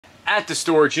at the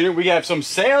storage unit, we have some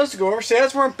sales to go over.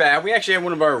 Sales weren't bad. We actually had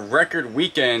one of our record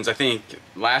weekends, I think,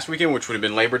 last weekend, which would have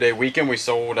been Labor Day weekend. We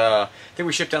sold, I think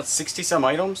we shipped out 60-some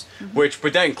items, but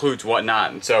that includes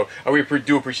Whatnot. And so we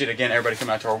do appreciate, again, everybody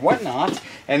coming out to our Whatnot.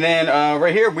 And then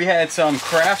right here, we had some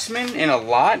Craftsman in a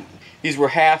lot. These were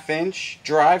 1/2-inch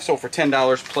drives, sold for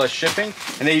 $10 plus shipping.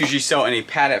 And they usually sell in a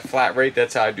padded flat rate.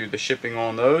 That's how I do the shipping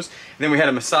on those. And then we had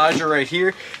a massager right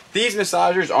here. These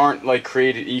massagers aren't like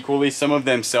created equally. Some of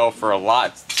them sell for a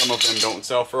lot. Some of them don't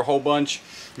sell for a whole bunch.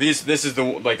 This is the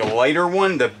like a lighter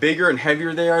one. The bigger and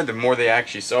heavier they are, the more they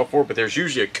actually sell for. But there's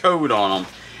usually a code on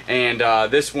them. And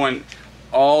this one,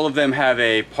 all of them have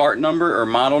a part number or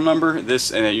model number. And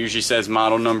it usually says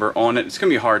model number on it. It's gonna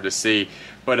be hard to see.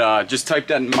 But just type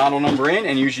that model number in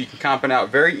and usually you can comp it out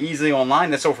very easily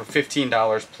online. That's sold for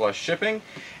 $15 plus shipping.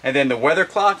 And then the weather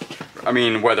clock,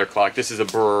 this is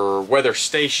a weather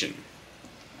station.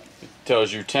 It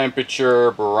tells you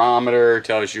temperature, barometer,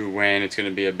 tells you when it's going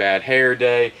to be a bad hair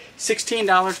day.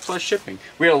 $16 plus shipping.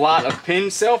 We had a lot of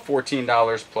pins sale,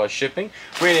 $14 plus shipping.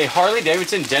 We had a Harley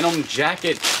Davidson denim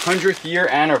jacket 100th year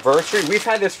anniversary. We've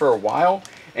had this for a while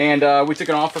and we took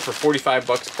an offer for $45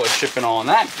 plus shipping on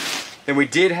that. Then we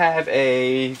did have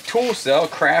a tool sale,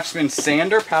 Craftsman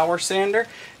sander, power sander.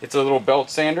 It's a little belt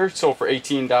sander, sold for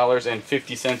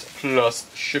 $18.50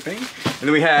 plus shipping. And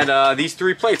then we had these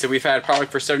 3 plates that we've had probably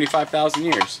for 75,000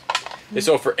 years. They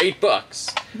sold for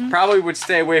 $8. Probably would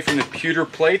stay away from the pewter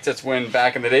plates. That's when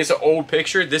back in the day. It's an old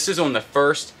picture. This is on the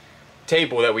first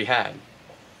table that we had.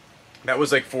 That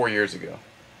was like 4 years ago.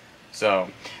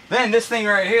 So then this thing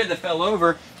right here that fell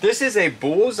over, this is a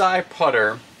bullseye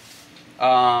putter.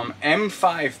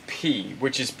 M5P,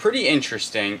 which is pretty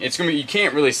interesting. It's gonna be, you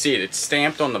can't really see it. It's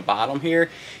stamped on the bottom here.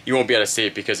 You won't be able to see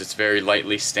it because it's very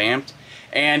lightly stamped.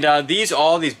 And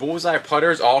all these bullseye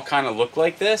putters all kind of look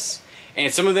like this.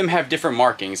 And some of them have different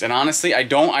markings. And honestly, I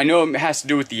know it has to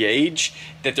do with the age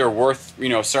that they're worth, you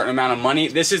know, a certain amount of money.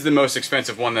 This is the most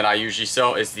expensive one that I usually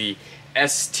sell is the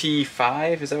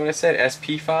ST5. Is that what I said?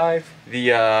 SP5.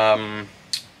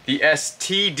 The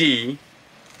STD.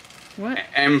 What?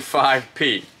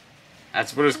 M5P.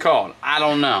 That's what it's called. I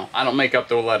don't know. I don't make up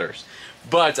the letters.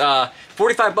 But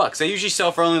 $45. They usually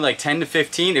sell for only like 10 to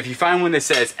 15. If you find one that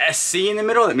says SC in the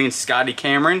middle, that means Scotty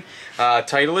Cameron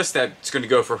Titleist. That's going to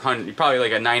go for probably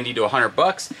like a 90 to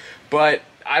 $100. But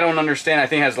I don't understand. I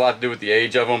think it has a lot to do with the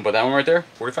age of them. But that one right there,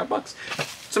 $45.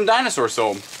 Some dinosaurs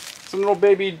sold. Some little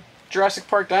baby Jurassic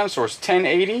Park dinosaurs.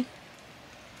 $10.80.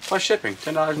 Plus shipping,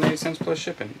 $10.80 plus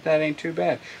shipping. That ain't too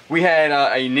bad. We had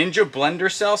a Ninja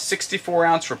blender cell,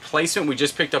 64-ounce replacement. We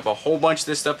just picked up a whole bunch of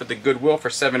this stuff at the Goodwill for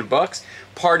 $7.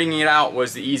 Parting it out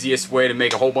was the easiest way to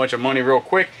make a whole bunch of money real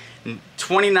quick.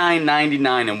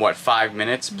 $29.99 in what, 5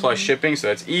 minutes plus shipping, so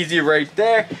that's easy right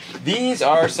there. These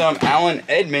are some Allen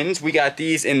Edmonds. We got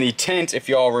these in the tent, if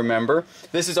y'all remember.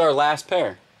 This is our last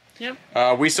pair.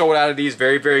 Yep. We sold out of these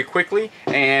very, very quickly,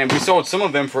 and we sold some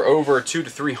of them for over $200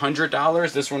 to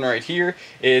 $300. This one right here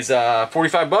is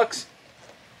 $45.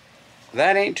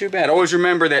 That ain't too bad. Always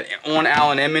remember that on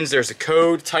Allen Edmonds, there's a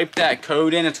code. Type that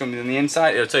code in. It's going to be on the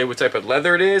inside. It'll tell you what type of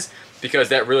leather it is, because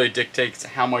that really dictates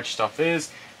how much stuff is.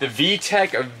 The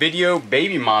VTech video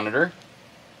baby monitor,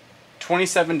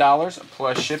 $27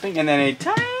 plus shipping, and then a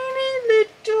tiny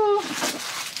little.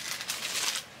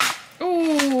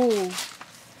 Ooh.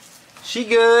 She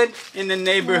good in the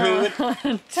neighborhood.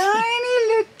 Tiny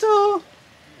little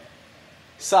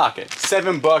socket.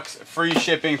 $7 free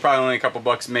shipping, probably only a couple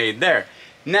bucks made there.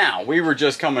 Now, we were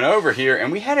just coming over here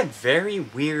and we had a very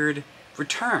weird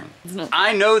return.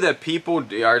 I know that people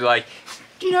are like,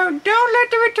 you know, don't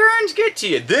let the returns get to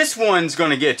you. This one's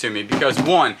gonna get to me because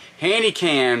one, handy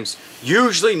cams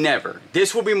usually never.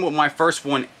 This will be my first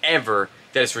one ever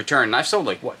that is returned. And I've sold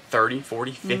like, what, 30,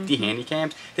 40, 50 handy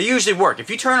cams? They usually work. If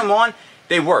you turn them on,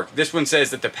 they work. This one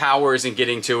says that the power isn't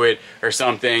getting to it or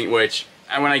something, which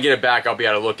when I get it back, I'll be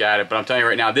able to look at it. But I'm telling you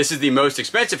right now, this is the most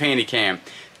expensive handy cam.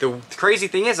 The crazy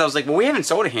thing is, I was like, well, we haven't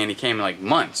sold a handy cam in like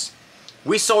months.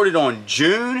 We sold it on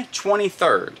June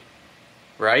 23rd,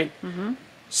 right?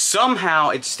 Somehow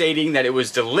it's stating that it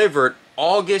was delivered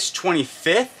August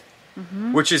 25th,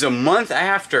 which is a month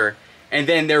after. And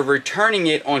then they're returning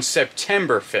it on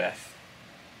September 5th.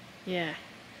 Yeah.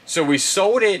 So we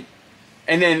sold it,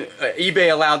 and then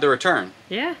eBay allowed the return.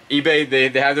 Yeah. eBay, they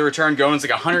have the return going. It's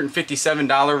like a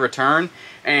 $157 return.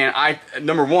 And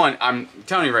number one, I'm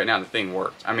telling you right now, the thing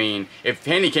worked. I mean, if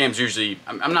handy cams usually,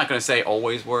 I'm not going to say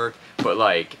always work, but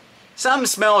like, something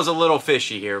smells a little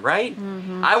fishy here, right?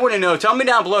 I wouldn't know. Tell me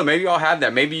down below. Maybe y'all have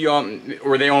that. Maybe y'all,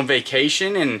 were they on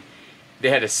vacation and they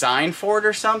had to sign for it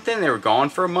or something. They were gone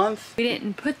for a month. We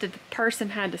didn't put that the person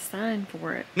had to sign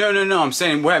for it. No. I'm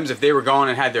saying what happens if they were gone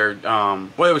and had their,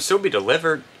 well, it would still be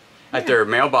delivered at their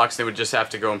mailbox. They would just have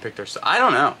to go and pick their stuff. I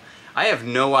don't know. I have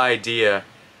no idea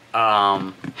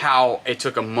how it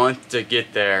took a month to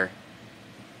get there,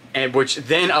 and which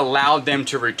then allowed them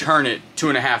to return it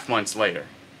 2.5 months later.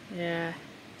 Yeah.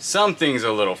 Something's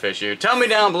a little fishy. Tell me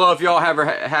down below if y'all ever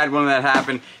had one of that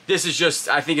happen. This is just,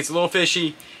 I think it's a little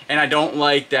fishy, and I don't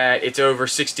like that it's over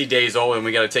 60 days old and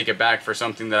we got to take it back for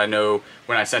something that I know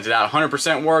when I sent it out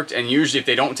 100% worked, and usually if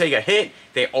they don't take a hit,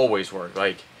 they always work.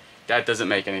 Like, that doesn't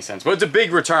make any sense. But it's a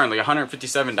big return, like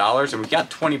 $157, and we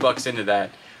got 20 bucks into that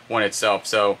one itself.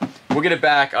 So we'll get it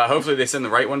back. Hopefully they send the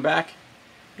right one back.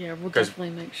 Yeah, we'll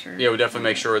definitely make sure. Yeah, we'll definitely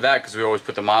make sure of that, because we always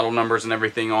put the model numbers and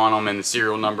everything on them and the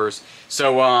serial numbers.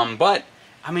 So, but,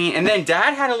 I mean, and then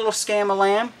Dad had a little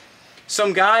scam-a-lamb.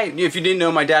 Some guy, if you didn't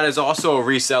know, my dad is also a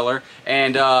reseller.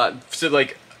 And so,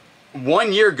 like,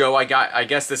 1 year ago, I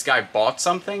guess this guy bought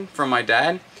something from my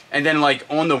dad. And then, like,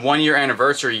 on the 1 year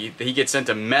anniversary, he gets sent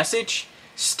a message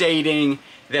stating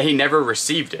that he never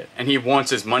received it. And he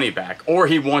wants his money back. Or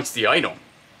he wants the item.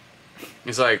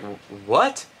 He's like,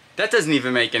 what? That doesn't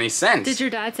even make any sense. Did your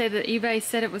dad say that eBay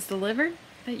said it was delivered?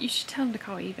 That you should tell him to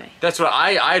call eBay. That's what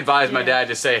I advised my dad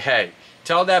to say, hey,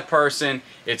 tell that person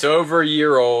it's over a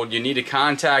year old, you need to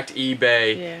contact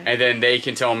eBay, and then they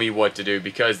can tell me what to do,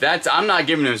 because I'm not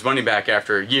giving him his money back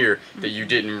after a year that you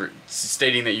didn't,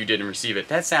 stating that you didn't receive it.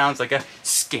 That sounds like a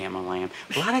scam-a-lamb.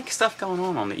 A lot of stuff going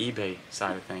on the eBay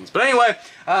side of things. But anyway,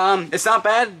 it's not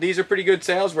bad. These are pretty good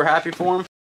sales. We're happy for them.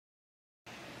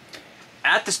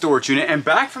 At the storage unit and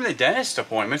back from the dentist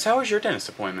appointments. How was your dentist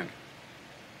appointment?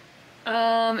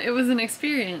 It was an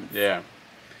experience. Yeah.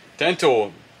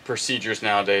 Dental procedures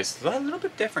nowadays, a little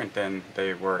bit different than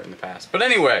they were in the past. But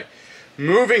anyway,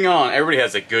 moving on. Everybody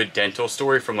has a good dental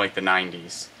story from like the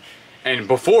 90s. And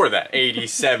before that, 80s,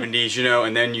 70s, you know,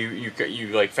 and then you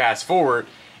like fast forward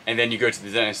and then you go to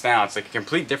the dentist now. It's like a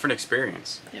complete different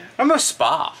experience. Yeah. Almost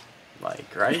spa,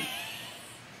 like, right?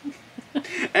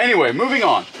 Anyway, moving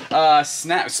on.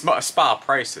 Spa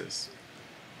prices.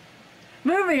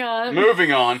 Moving on.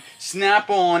 Moving on.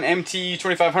 Snap-on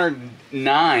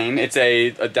MT2509. It's a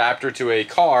adapter to a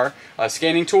car.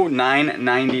 Scanning tool,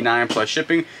 $9.99 plus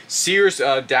shipping. Sears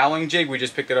doweling jig. We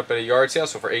just picked it up at a yard sale,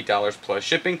 so for $8 plus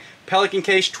shipping. Pelican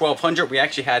case, $1,200. We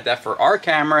actually had that for our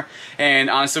camera, and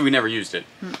honestly, we never used it.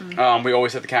 We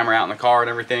always had the camera out in the car and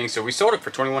everything, so we sold it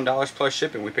for $21 plus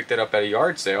shipping. We picked it up at a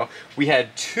yard sale. We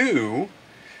had two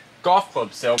golf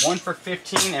club sale, one for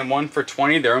 $15 and one for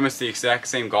 $20. They're almost the exact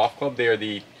same golf club. They are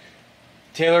the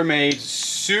TaylorMade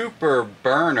Super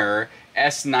Burner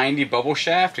S90 bubble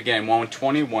shaft. Again, one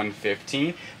 $20, one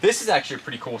 $15. This is actually a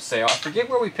pretty cool sale. I forget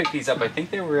where we picked these up. I think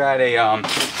they were at a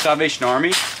Salvation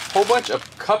Army. Whole bunch of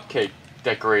cupcake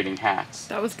decorating hats.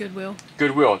 That was Goodwill.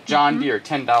 Goodwill. John Deere,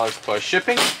 $10 plus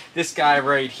shipping. This guy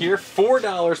right here,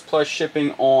 $4 plus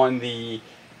shipping on this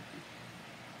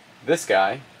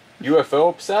guy. UFO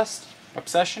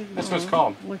obsession? That's what it's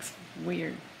called. Looks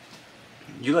weird.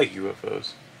 You like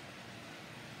UFOs.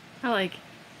 I like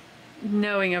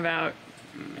knowing about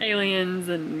aliens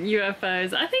and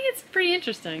UFOs. I think it's pretty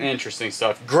interesting. Interesting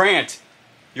stuff. Grant,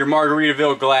 your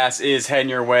Margaritaville glass is heading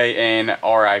your way, and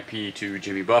RIP to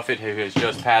Jimmy Buffett, who has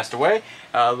just passed away.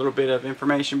 A little bit of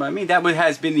information by me. That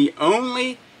has been the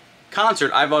only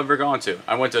concert I've ever gone to.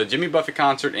 I went to a Jimmy Buffett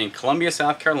concert in Columbia,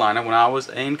 South Carolina when I was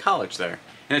in college there.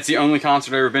 And it's the only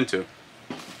concert I've ever been to.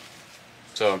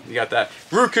 So, you got that.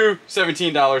 Roku,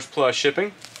 $17 plus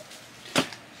shipping.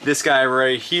 This guy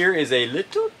right here is a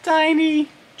little tiny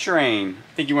train.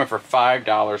 I think he went for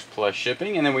 $5 plus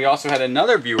shipping. And then we also had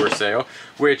another viewer sale,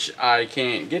 which I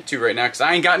can't get to right now because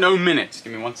I ain't got no minutes.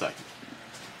 Give me 1 second.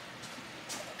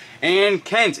 And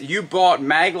Kent, you bought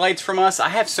mag lights from us. I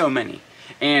have so many.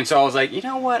 And so I was like, you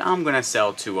know what? I'm going to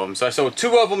sell 2 of them. So I sold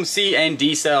 2 of them, C and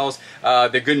D cells.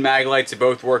 They're good mag lights. They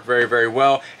both work very, very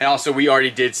well. And also, we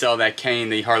already did sell that cane,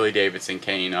 the Harley-Davidson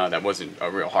cane. That wasn't a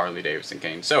real Harley-Davidson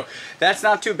cane. So that's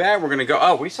not too bad. We're going to go...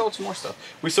 Oh, we sold some more stuff.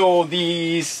 We sold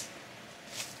these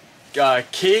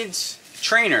kids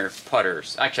trainer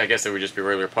putters. Actually, I guess they would just be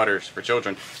regular putters for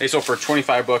children. They sold for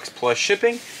 $25 plus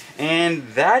shipping. And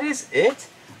that is it.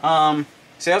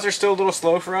 Sales are still a little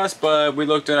slow for us, but we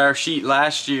looked at our sheet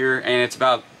last year and it's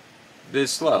about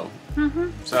this slow.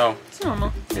 So it's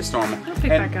normal. It's normal. It'll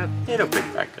pick back up. It'll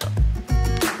pick back up.